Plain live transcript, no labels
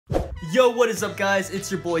Yo, what is up guys?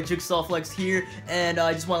 It's your boy JigsawFlex here, and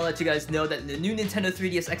I just want to let you guys know that the new Nintendo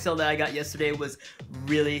 3DS XL that I got yesterday was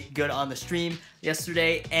really good on the stream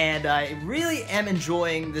yesterday, and I really am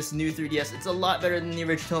enjoying this new 3DS. It's a lot better than the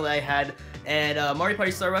original that I had, and Mario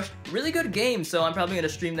Party Star Rush, really good game, so I'm probably going to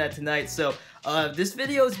stream that tonight. So this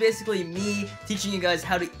video is basically me teaching you guys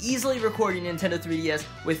how to easily record your Nintendo 3DS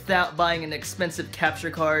without buying an expensive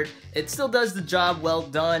capture card. It still does the job well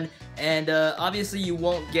done, and obviously you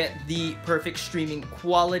won't get the perfect streaming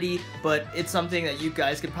quality, but it's something that you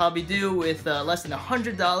guys could probably do with less than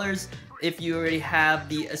 $100 if you already have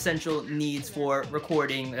the essential needs for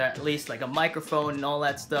recording, at least like a microphone and all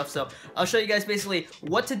that stuff. So I'll show you guys basically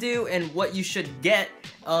what to do and what you should get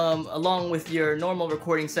along with your normal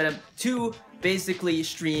recording setup to basically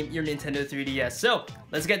stream your Nintendo 3DS. So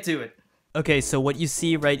let's get to it. Okay, so what you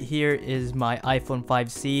see right here is my iPhone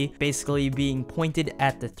 5C basically being pointed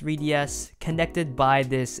at the 3DS, connected by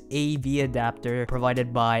this AV adapter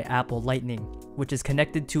provided by Apple Lightning, which is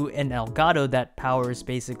connected to an Elgato that powers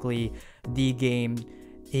basically the game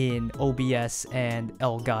in OBS and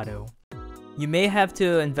Elgato. You may have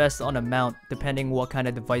to invest on a mount depending what kind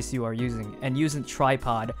of device you are using, and use a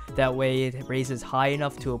tripod, that way it raises high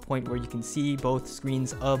enough to a point where you can see both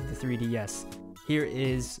screens of the 3DS. Here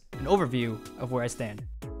is an overview of where I stand.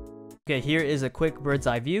 Okay, here is a quick bird's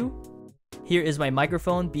eye view. Here is my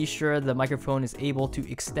microphone. Be sure the microphone is able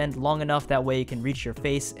to extend long enough, that way it can reach your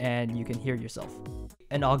face and you can hear yourself.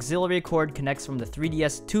 An auxiliary cord connects from the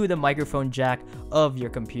 3DS to the microphone jack of your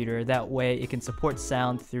computer, that way it can support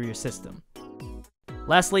sound through your system.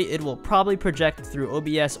 Lastly, it will probably project through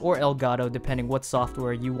OBS or Elgato depending what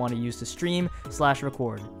software you want to use to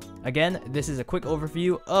stream/record. Again, this is a quick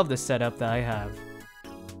overview of the setup that I have.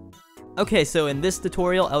 Okay, so in this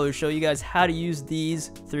tutorial, I will show you guys how to use these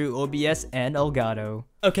through OBS and Elgato.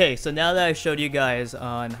 Okay, so now that I've showed you guys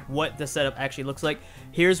on what the setup actually looks like,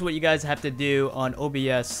 here's what you guys have to do on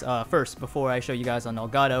OBS first before I show you guys on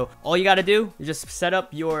Elgato. All you gotta do is just set up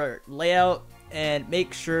your layout and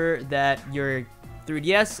make sure that your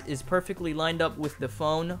 3DS is perfectly lined up with the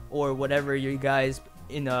phone or whatever you guys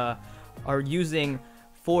are using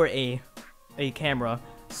for a camera.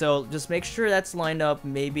 So just make sure that's lined up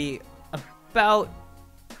maybe about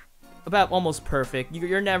almost perfect.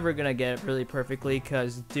 You're never gonna get it really perfectly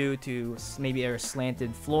because due to maybe a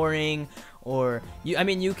slanted flooring, or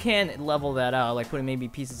you can level that out, like putting maybe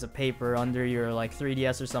pieces of paper under your like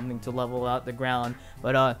 3DS or something to level out the ground,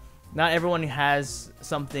 but not everyone has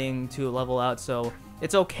something to level out, so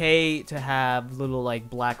it's okay to have little like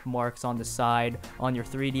black marks on the side on your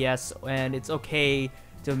 3DS, and it's okay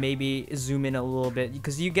to maybe zoom in a little bit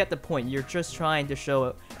because you get the point. You're just trying to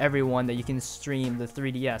show everyone that you can stream the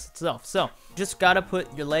 3DS itself. So just gotta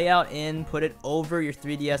put your layout in, put it over your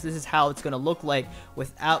 3DS. This is how it's gonna look like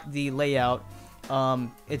without the layout.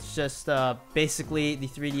 It's just basically the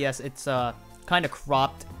 3DS. It's kind of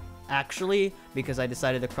cropped actually, because I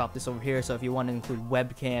decided to crop this over here. So if you want to include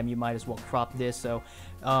webcam, you might as well crop this so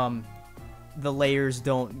the layers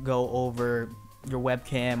don't go over your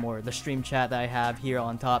webcam or the stream chat that I have here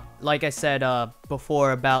on top. Like I said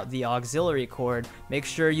before about the auxiliary cord, make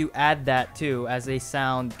sure you add that too as a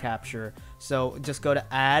sound capture. So just go to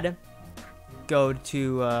add, go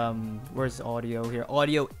to where's audio here,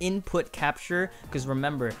 audio input capture, because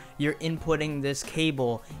remember, you're inputting this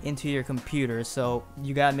cable into your computer, so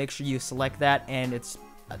you gotta make sure you select that, and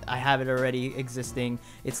I have it already existing.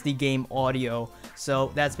 It's the game audio,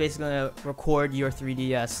 so that's basically gonna record your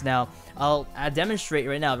 3DS. Now I'll demonstrate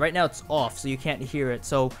right now. Right now it's off, so you can't hear it,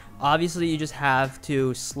 so obviously you just have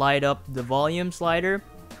to slide up the volume slider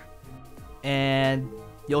and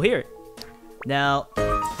you'll hear it. Now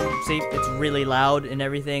see, it's really loud and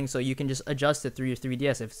everything, so you can just adjust it through your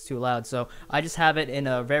 3DS if it's too loud. So I just have it in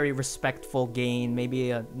a very respectful gain,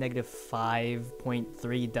 maybe a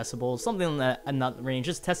 -5.3 decibels, something in that range.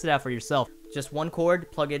 Just test it out for yourself. Just one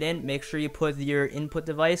cord, plug it in, make sure you put your input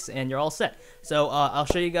device, and you're all set. So I'll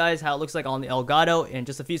show you guys how it looks like on the Elgato in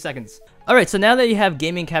just a few seconds. Alright, so now that you have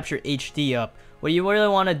GameCapture HD up, what you really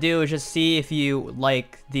want to do is just see if you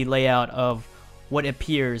like the layout of what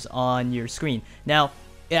appears on your screen. Now,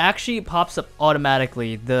 it actually pops up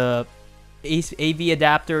automatically. The AV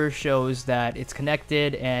adapter shows that it's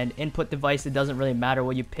connected, and input device, it doesn't really matter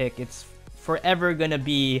what you pick. It's forever gonna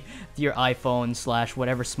be your iPhone /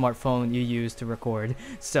 whatever smartphone you use to record.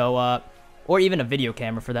 So, or even a video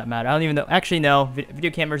camera for that matter. I don't even know. Actually, no. Video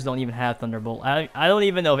cameras don't even have Thunderbolt. I don't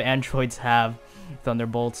even know if Androids have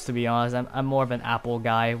Thunderbolts, to be honest. I'm more of an Apple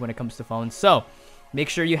guy when it comes to phones. So make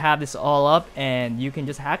sure you have this all up, and you can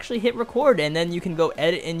just actually hit record, and then you can go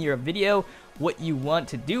edit in your video what you want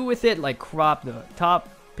to do with it, like crop the top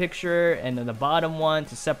picture and then the bottom one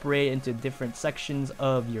to separate into different sections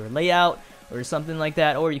of your layout or something like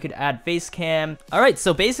that, or you could add face cam. Alright,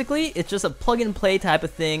 so basically it's just a plug and play type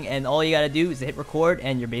of thing, and all you gotta do is hit record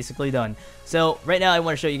and you're basically done. So right now I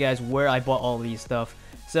want to show you guys where I bought all of these stuff.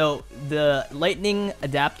 So the lightning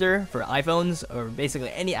adapter for iPhones, or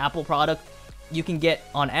basically any Apple product, you can get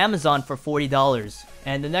on Amazon for $40.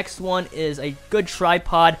 And the next one is a good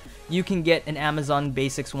tripod. You can get an Amazon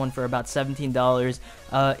Basics one for about $17.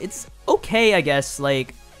 It's okay, I guess.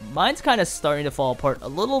 Like, mine's kind of starting to fall apart a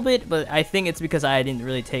little bit, but I think it's because I didn't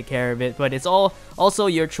really take care of it. But it's also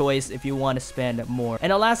your choice if you want to spend more.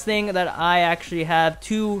 And the last thing that I actually have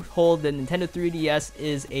to hold the Nintendo 3DS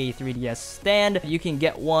is a 3DS stand. You can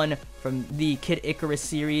get one from the Kid Icarus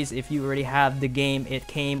series. If you already have the game, it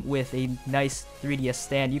came with a nice 3DS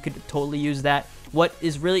stand. You could totally use that. What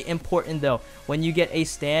is really important though, when you get a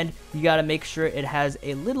stand, you gotta make sure it has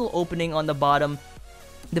a little opening on the bottom.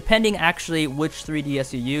 Depending actually which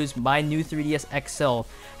 3DS you use, my new 3DS XL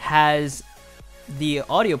has the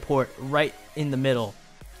audio port right in the middle.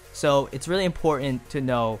 So it's really important to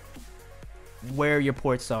know where your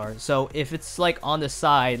ports are. So if it's like on the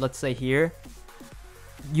side, let's say here,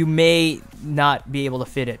 you may not be able to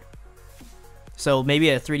fit it. So maybe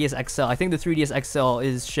a 3DS XL. I think the 3DS XL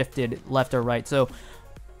is shifted left or right. So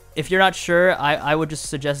if you're not sure, I would just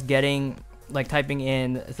suggest getting, like, typing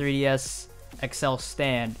in 3DS XL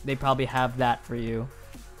stand. They probably have that for you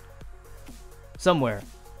somewhere.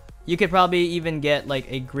 You could probably even get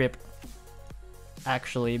like a grip,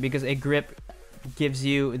 actually, because a grip gives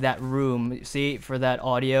you that room, see, for that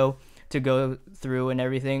audio to go through and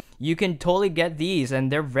everything. You can totally get these,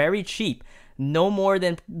 and they're very cheap. No more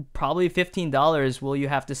than probably $15 will you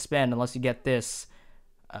have to spend unless you get this.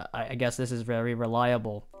 I guess this is very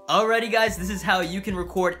reliable. Alrighty guys, this is how you can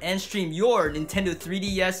record and stream your Nintendo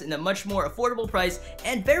 3DS in a much more affordable price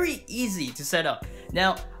and very easy to set up.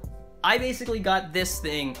 Now, I basically got this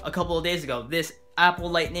thing a couple of days ago. This Apple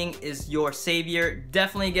Lightning is your savior.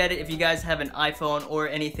 Definitely get it if you guys have an iPhone or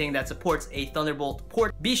anything that supports a Thunderbolt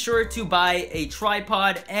port. Be sure to buy a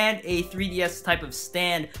tripod and a 3DS type of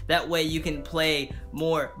stand. That way you can play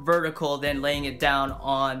more vertical than laying it down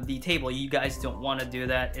on the table. You guys don't want to do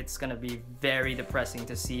that. It's gonna be very depressing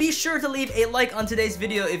to see. Be sure to leave a like on today's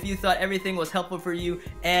video if you thought everything was helpful for you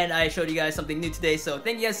and I showed you guys something new today. So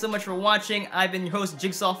thank you guys so much for watching. I've been your host,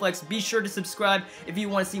 JigsawFlex. Be sure to subscribe if you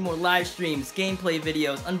want to see more live streams, gameplay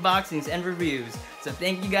videos, unboxings, and reviews. So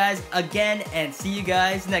thank you guys again, and see you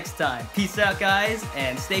guys next time. Peace out, guys,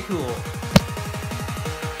 and stay cool.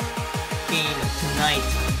 Game tonight,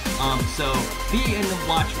 so be in the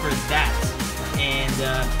watch for that,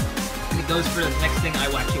 and it goes for the next thing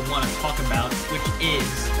I actually want to talk about, which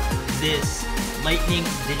is this Lightning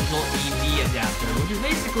digital AV adapter, which is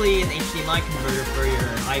basically an HDMI converter for your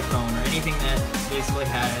iPhone or anything that basically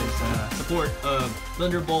has support of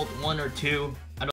Thunderbolt 1 or 2.